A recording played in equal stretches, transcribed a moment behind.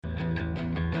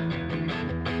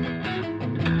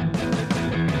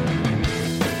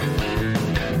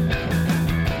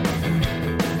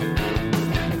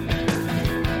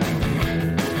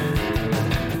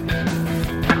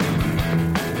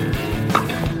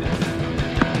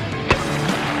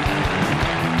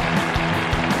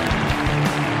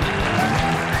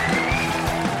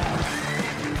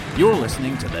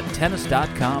the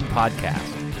Tennis.com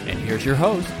podcast. And here's your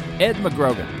host, Ed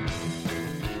McGrogan.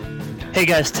 Hey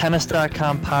guys,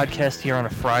 Tennis.com podcast here on a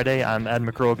Friday. I'm Ed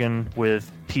McGrogan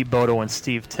with Pete Bodo and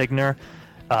Steve Tigner,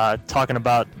 talking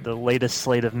about the latest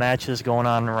slate of matches going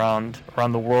on around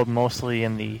the world, mostly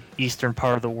in the eastern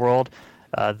part of the world.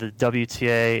 The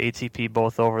WTA, ATP,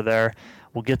 both over there.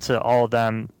 We'll get to all of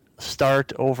them.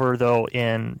 Start over, though,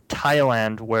 in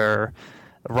Thailand, where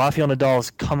Rafael Nadal has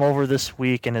come over this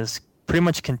week and has pretty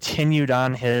much continued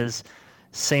on his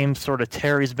same sort of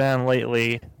tear he's been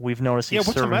lately. We've noticed he's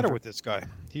what's the matter with this guy?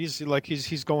 He's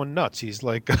going nuts. He's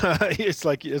like it's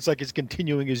like he's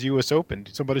continuing his U.S. Open.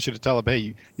 Somebody should have told him,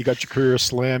 hey, you got your career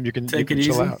slam. You can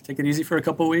chill out. Take it easy for a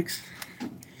couple of weeks.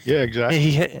 Yeah, exactly.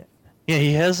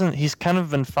 He hasn't. He's kind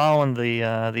of been following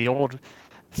the old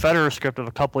Federer script of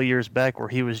a couple of years back, where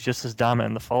he was just as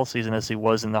dominant in the fall season as he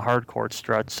was in the hard court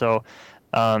stretch. So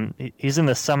he's in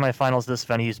the semifinals this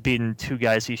event. He's beaten two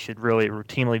guys he should really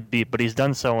routinely beat, but he's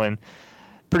done so in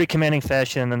pretty commanding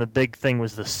fashion. And the big thing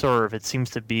was the serve. It seems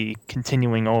to be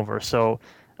continuing over. So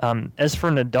as for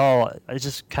Nadal, I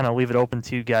just kind of leave it open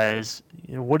to you guys.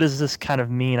 What does this kind of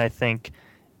mean, I think,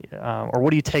 or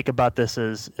what do you take about this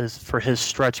as for his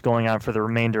stretch going on for the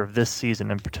remainder of this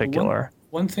season in particular?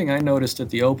 One thing I noticed at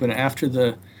the Open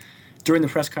during the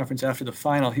press conference after the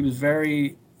final, he was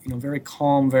very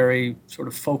calm, very sort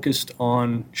of focused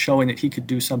on showing that he could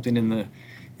do something in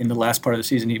the last part of the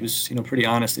season. He was pretty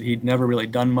honest that he'd never really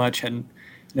done much, hadn't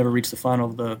never reached the final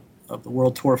of the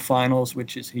World Tour Finals,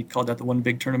 which is, he called that the one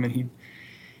big tournament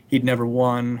he'd never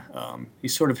won. He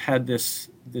sort of had this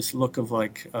look of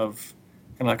all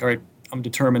right, I'm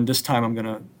determined this time I'm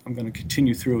gonna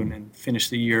continue through and finish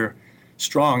the year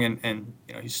strong, and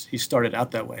he started out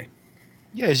that way.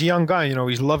 Yeah, he's a young guy.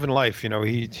 He's loving life.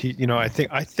 I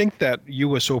think that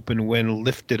U.S. Open win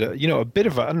lifted a bit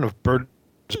of I don't know if burden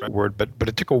is the right word, but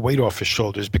it took a weight off his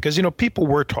shoulders, because people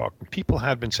were talking. People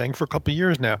had been saying for a couple of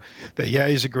years now that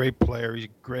he's a great player. He's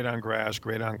great on grass,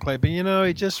 great on clay, but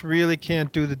he just really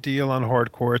can't do the deal on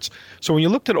hard courts. So when you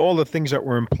looked at all the things that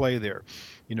were in play there,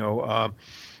 the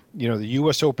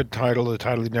U.S. Open title, the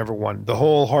title he never won, the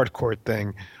whole hard court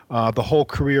thing, the whole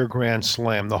career Grand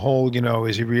Slam, the whole,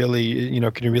 is he really,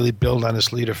 can he really build on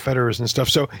his lead of Federer's and stuff?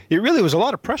 So it really was a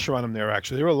lot of pressure on him there,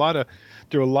 actually. There were a lot of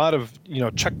a lot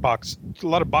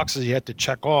of boxes he had to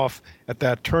check off at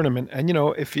that tournament. And,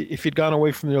 if he'd gone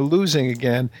away from there losing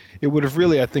again, it would have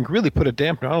really, I think, really put a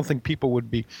dampener. I don't think people would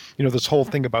be, this whole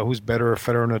thing about who's better,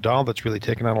 Federer or Nadal, that's really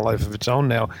taken on a life of its own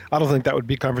now. I don't think that would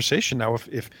be a conversation now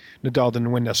if Nadal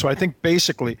didn't win now. So I think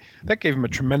basically that gave him a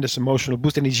tremendous emotional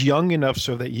boost. And he's young enough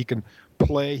so that he can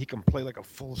play like a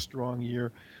full, strong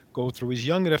year, go through. He's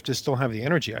young enough to still have the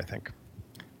energy, I think.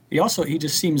 He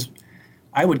just seems,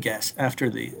 I would guess, after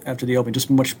the Open, just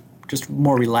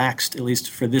more relaxed, at least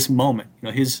for this moment.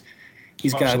 He's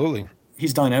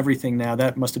done everything now.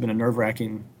 That must have been a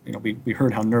nerve-wracking. We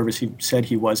heard how nervous he said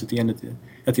he was at the end of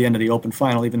the Open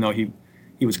final, even though he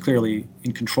was clearly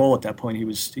in control at that point. He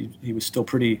was still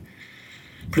pretty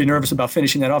nervous about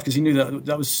finishing that off, because he knew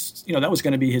that was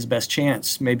going to be his best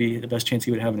chance, maybe the best chance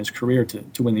he would have in his career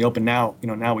to win the Open. Now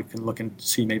we can look and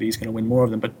see maybe he's going to win more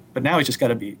of them, but now he's got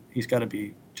to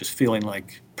be just feeling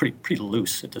like pretty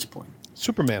loose at this point.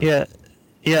 Superman.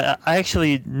 Yeah. I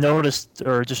actually noticed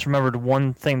or just remembered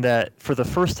one thing, that for the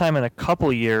first time in a couple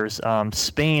of years,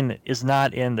 Spain is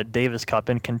not in the Davis Cup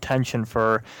in contention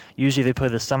for. Usually they play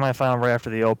the semifinal right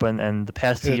after the Open, and the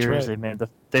past 2 years right.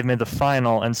 they've made the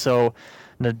final, and so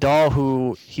Nadal,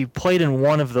 who he played in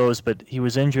one of those, but he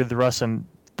was injured the rest of them.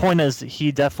 Point is,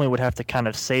 he definitely would have to kind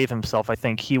of save himself. I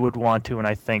think he would want to, and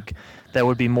I think that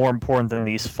would be more important than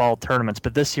these fall tournaments.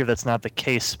 But this year, that's not the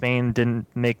case. Spain didn't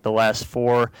make the last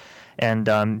four, and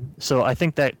so I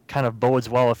think that kind of bodes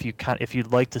well if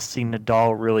you'd like to see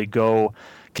Nadal really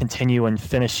continue and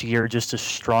finish the year just as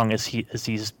strong as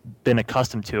he's been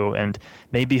accustomed to, and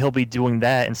maybe he'll be doing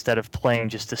that instead of playing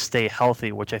just to stay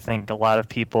healthy, which I think a lot of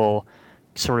people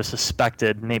sort of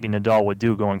suspected maybe Nadal would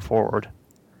do going forward.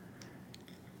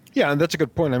 Yeah, and that's a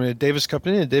good point. I mean, the Davis Cup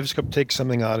takes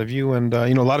something out of you, and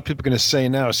a lot of people are going to say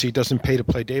now, see, it doesn't pay to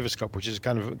play Davis Cup, which is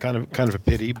kind of a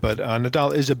pity. But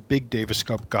Nadal is a big Davis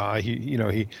Cup guy. He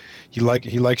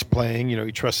likes playing.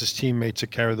 He trusts his teammates to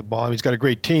carry the ball. He's got a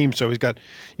great team, so he's got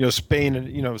Spain,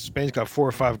 and Spain's got 4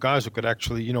 or 5 guys who could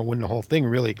actually win the whole thing,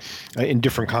 really, in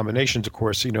different combinations, of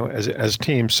course, as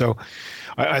teams. So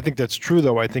I think that's true,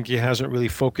 though. I think he hasn't really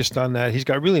focused on that. He's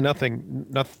got really nothing.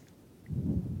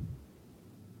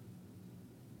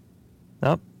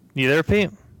 Nope. You there,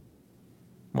 Pete?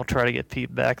 We'll try to get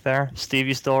Pete back there. Steve,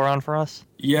 you still around for us?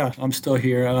 Yeah, I'm still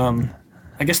here.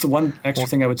 I guess the one extra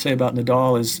thing I would say about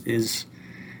Nadal is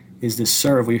is this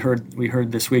serve. We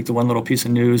heard this week, the one little piece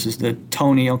of news is that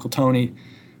Uncle Tony,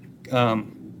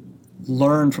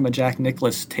 learned from a Jack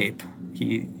Nicklaus tape.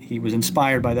 He was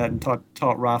inspired by that and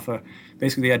taught Rafa.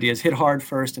 Basically, the idea is hit hard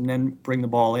first and then bring the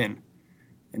ball in,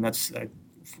 and that's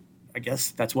I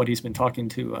guess that's what he's been talking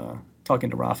to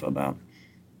Rafa about.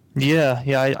 Yeah,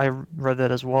 I read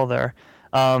that as well there.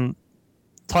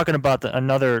 Talking about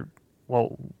another.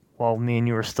 Well, me and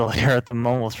you are still here at the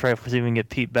moment. Let's try if we even get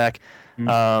Pete back.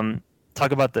 Mm-hmm.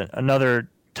 Talk about another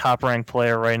top-ranked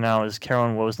player right now is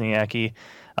Caroline Wozniacki.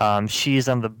 She's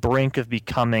on the brink of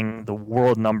becoming the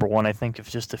world number one. I think if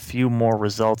just a few more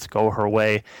results go her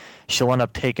way, she'll end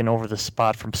up taking over the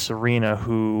spot from Serena,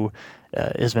 who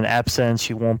has been absent.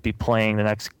 She won't be playing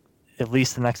at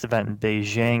least the next event in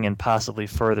Beijing and possibly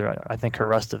further. I think her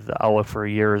rest of the outlook for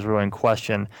a year is really in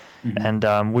question. Mm-hmm.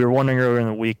 And we were wondering earlier in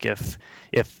the week if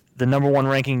the number one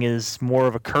ranking is more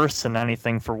of a curse than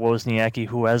anything for Wozniacki,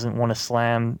 who hasn't won a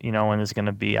slam, and is going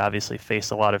to be obviously face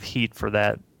a lot of heat for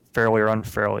that, fairly or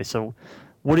unfairly. So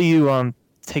what do you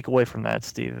take away from that,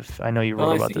 Steve? I know you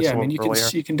wrote about this earlier.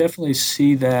 You can definitely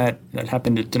see that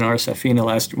happened to Dinara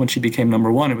Safina when she became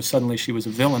number one. It was suddenly she was a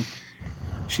villain.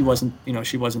 She wasn't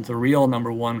the real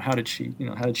number one. How did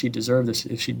she deserve this?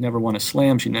 If she'd never won a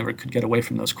slam, she never could get away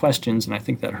from those questions, and I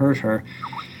think that hurt her.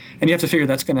 And you have to figure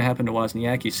that's going to happen to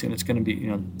Wozniacki soon. It's going to be,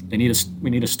 we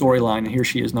need a storyline. Here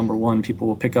she is number one. People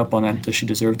will pick up on that. Does she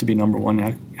deserve to be number one?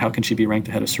 How can she be ranked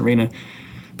ahead of Serena?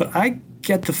 But I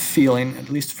get the feeling,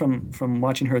 at least from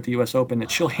watching her at the U.S. Open,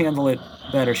 that she'll handle it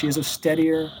better. She has a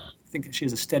steadier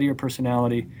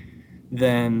personality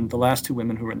than the last two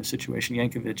women who were in the situation,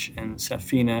 Jankovic and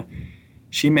Safina.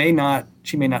 She may not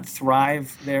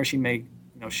thrive there. She may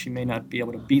not be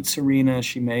able to beat Serena.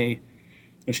 She may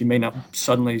not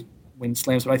suddenly win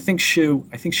slams, but I think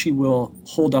she will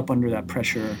hold up under that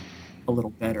pressure a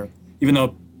little better. Even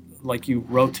though, like you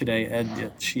wrote today, Ed,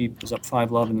 that she was up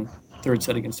 5-love in the third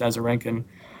set against Azarenka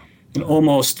and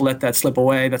almost let that slip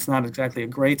away. That's not exactly a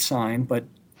great sign, but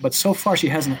so far she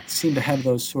hasn't seemed to have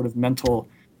those sort of mental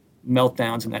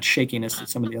meltdowns and that shakiness that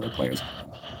some of the other players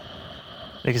have.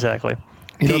 Exactly.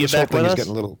 This whole thing is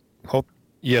getting a little.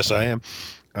 Yes, I am.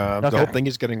 Okay. The whole thing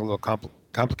is getting a little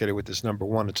complicated with this number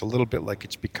one. It's a little bit like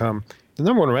the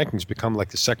number one ranking's become like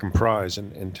the second prize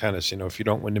in tennis. If you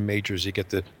don't win the majors, you get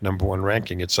the number one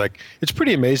ranking. It's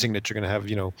pretty amazing that you're going to have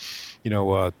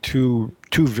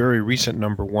two very recent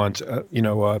number ones,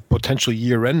 potential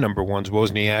year-end number ones,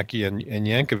 Wozniacki and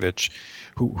Jankovic,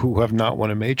 who have not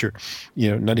won a major,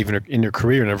 not even in their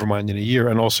career, never mind in a year.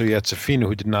 And also you had Safina,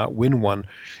 who did not win one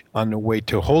on the way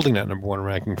to holding that number one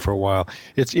ranking for a while.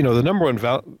 It's, the number one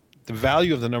the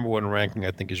value of the number one ranking,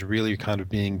 I think, is really kind of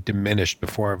being diminished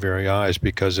before our very eyes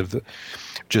because of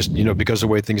because of the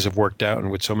way things have worked out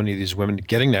and with so many of these women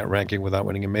getting that ranking without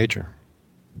winning a major.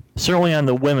 Certainly on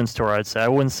the women's tour, I'd say. I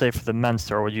wouldn't say for the men's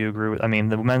tour. Would you agree with? I mean,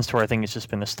 the men's tour, I think, has just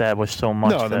been established so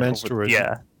much. No, the men's tour.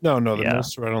 The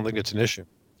men's tour, I don't think it's an issue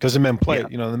because the men play.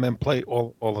 Yeah. The men play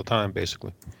all the time,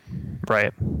 basically.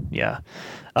 Right. Yeah.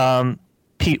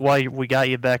 Pete, while we got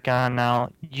you back on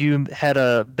now, you had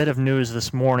a bit of news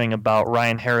this morning about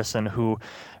Ryan Harrison, who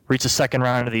reached the second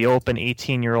round of the Open.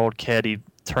 18-year-old kid. He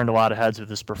turned a lot of heads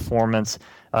with his performance.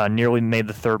 Nearly made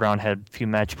the third round, had a few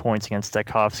match points against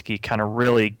Stakhovsky, kind of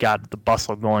really got the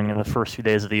bustle going in the first few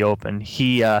days of the Open.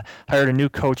 He hired a new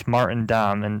coach, Martin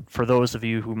Daum, and for those of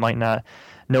you who might not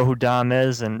know who Daum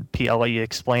is, and Pete, I'll let you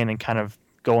explain and kind of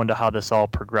go into how this all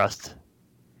progressed.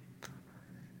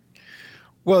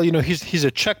 Well, he's a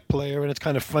Czech player, and it's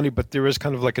kind of funny, but there is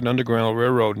kind of like an underground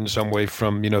railroad in some way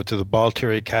from, to the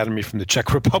Baltari Academy from the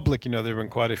Czech Republic. There have been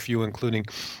quite a few, including,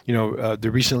 the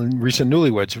recent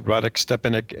newlyweds, Radek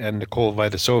Stepanek and Nicole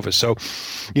Vaitasova. So,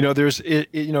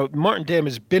 Martin Daum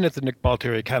has been at the Nick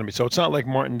Baltari Academy. So it's not like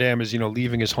Martin Daum is,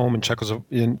 leaving his home in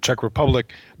Czech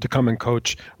Republic to come and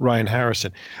coach Ryan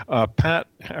Harrison. Pat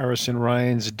Harrison,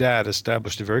 Ryan's dad,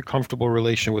 established a very comfortable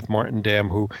relation with Martin Daum,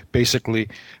 who basically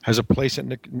has a place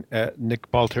at Nick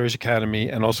Baltari's academy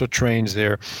and also trains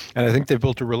there. And I think they've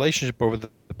built a relationship over the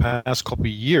past couple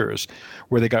of years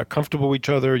where they got comfortable with each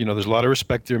other. There's a lot of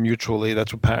respect there mutually.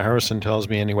 That's what Pat Harrison tells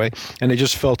me anyway. And they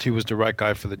just felt he was the right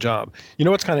guy for the job.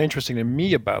 What's kind of interesting to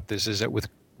me about this is that with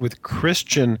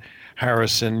Christian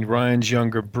Harrison, Ryan's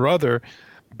younger brother,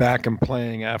 back and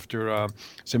playing after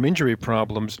some injury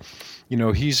problems,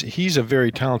 he's a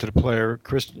very talented player.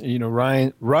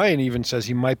 Ryan even says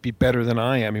he might be better than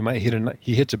I am.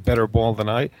 He hits a better ball than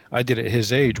I did at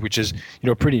his age, which is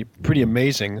pretty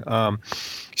amazing.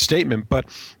 statement. But,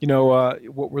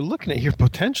 what we're looking at here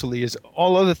potentially is,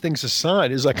 all other things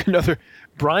aside, is like another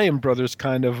Bryan brothers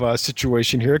kind of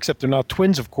situation here, except they're not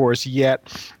twins, of course,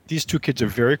 yet these two kids are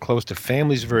very close. The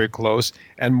family's very close.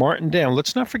 And Martin Dam,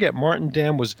 let's not forget, Martin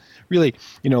Dam was really,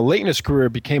 late in his career,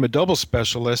 became a doubles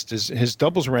specialist. His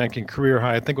doubles ranking career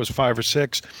high, I think, was 5 or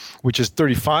 6, which is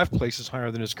 35 places higher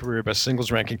than his career best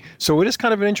singles ranking. So it is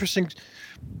kind of an interesting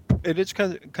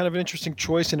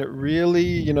choice, and it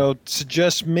really,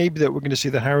 suggests maybe that we're going to see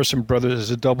the Harrison brothers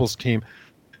as a doubles team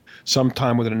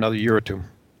sometime within another year or two.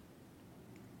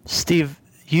 Steve,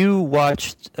 you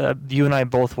and I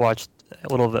both watched a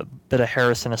little bit of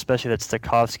Harrison, especially that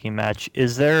Stakhovsky match.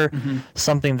 Is there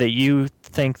something that you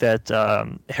think that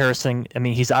Harrison, I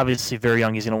mean, he's obviously very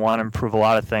young, he's going to want to improve a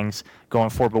lot of things going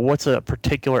forward, but what's a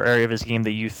particular area of his game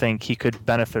that you think he could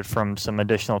benefit from some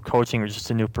additional coaching or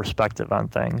just a new perspective on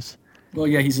things? Well,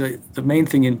 yeah, the main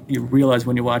thing you realize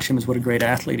when you watch him is what a great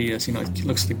athlete he is. He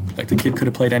looks like the kid could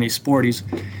have played any sport.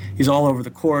 He's all over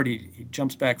the court. He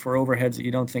jumps back for overheads that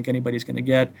you don't think anybody's going to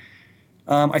get.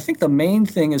 I think the main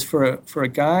thing is for a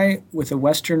guy with a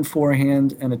Western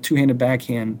forehand and a two-handed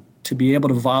backhand to be able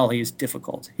to volley is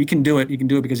difficult. He can do it. He can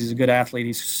do it because he's a good athlete.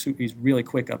 He's really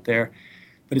quick up there,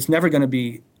 but it's never going to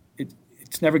be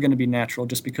natural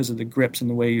just because of the grips and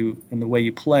the way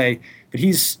you play. But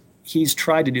he's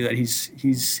tried to do that. He's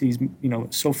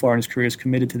so far in his career is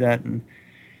committed to that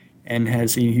and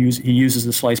he uses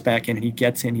the slice back in. He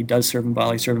gets in. He does serve and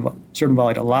volley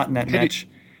a lot in that match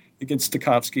against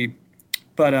Stakhovsky.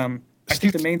 But I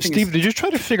think the main thing Steve, did you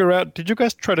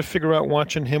guys try to figure out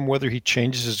watching him whether he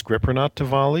changes his grip or not to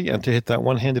volley and to hit that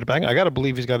one-handed back? I got to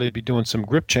believe he's got to be doing some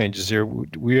grip changes here.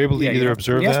 Were you able to either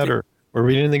observe that or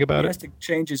read anything about it?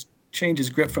 He has to change his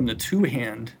grip from the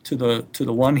two-hand to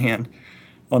the one-hand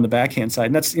on the backhand side.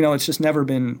 And that's, it's just never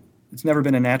been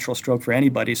a natural stroke for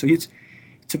anybody. So he's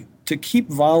to keep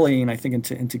volleying, I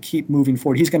think, and to keep moving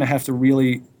forward, he's going to have to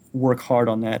really work hard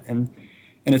on that.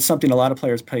 And it's something a lot of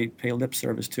players pay lip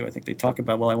service to. I think they talk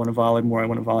about, well, I want to volley more,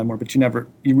 but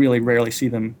you really rarely see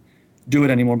them do it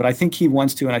anymore. But I think he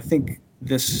wants to, and I think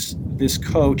this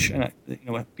coach, and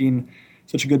being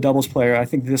such a good doubles player, I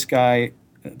think this guy,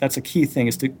 that's a key thing,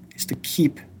 is to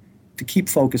keep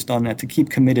focused on that, to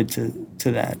keep committed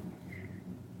to that.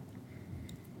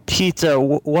 Pete,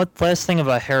 what last thing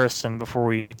about Harrison before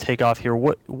we take off here?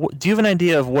 What do you have an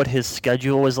idea of what his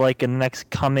schedule is like in the next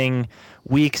coming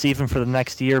weeks, even for the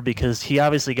next year? Because he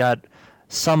obviously got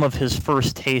some of his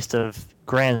first taste of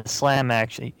Grand Slam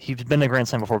action. He's been to Grand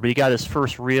Slam before, but he got his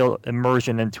first real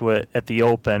immersion into it at the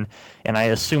Open. And I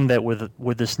assume that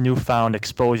with this newfound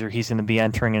exposure, he's going to be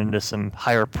entering into some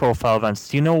higher profile events.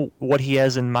 Do you know what he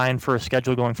has in mind for a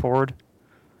schedule going forward?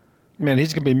 Man,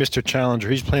 he's going to be Mr. Challenger.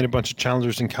 He's playing a bunch of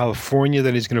challengers in California.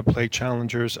 Then he's going to play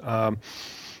challengers. A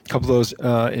couple of those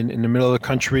in the middle of the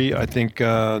country. I think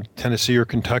Tennessee or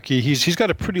Kentucky. He's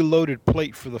got a pretty loaded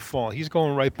plate for the fall. He's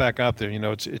going right back out there.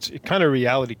 It's kind of a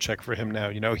reality check for him now.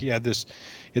 He had this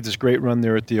great run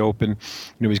there at the Open.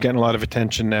 He's getting a lot of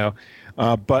attention now.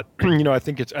 But I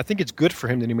think it's good for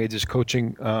him that he made this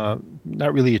coaching,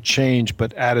 not really a change,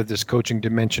 but added this coaching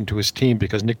dimension to his team,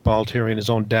 because Nick Bollettieri and his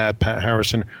own dad, Pat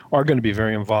Harrison, are going to be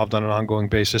very involved on an ongoing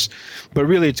basis. But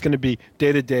really, it's going to be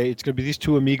day to day. It's going to be these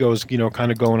two amigos,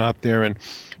 kind of going out there and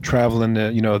traveling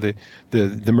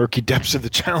the murky depths of the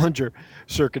challenger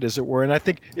circuit, as it were. And I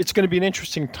think it's going to be an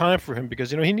interesting time for him,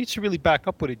 because he needs to really back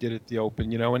up what he did at the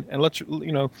Open. And let's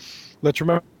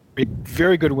remember. A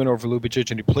very good win over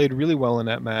Ljubicic, and he played really well in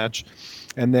that match.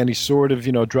 And then he sort of,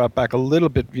 dropped back a little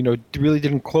bit, really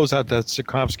didn't close out that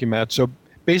Stakhovsky match. So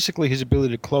basically his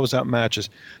ability to close out matches,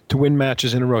 to win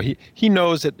matches in a row. He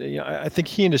knows that, I think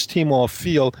he and his team all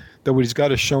feel that what he's got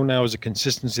to show now is a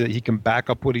consistency, that he can back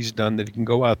up what he's done, that he can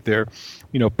go out there,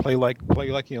 play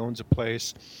like he owns a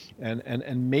place,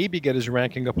 and maybe get his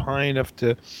ranking up high enough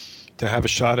to have a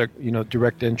shot at,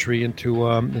 direct entry into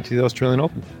the Australian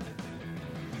Open.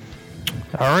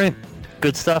 All right.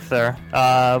 Good stuff there.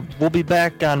 We'll be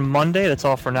back on Monday. That's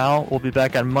all for now. We'll be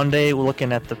back on Monday. We're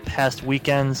looking at the past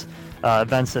weekend's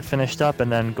events that finished up,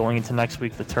 and then going into next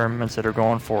week, the tournaments that are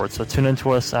going forward. So tune in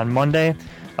to us on Monday.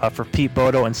 For Pete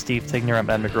Bodo and Steve Tigner, I'm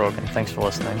Ed McGrogan. Thanks for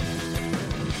listening.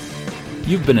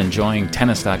 You've been enjoying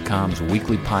Tennis.com's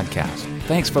weekly podcast.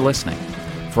 Thanks for listening.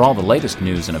 For all the latest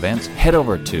news and events, head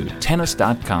over to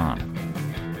Tennis.com.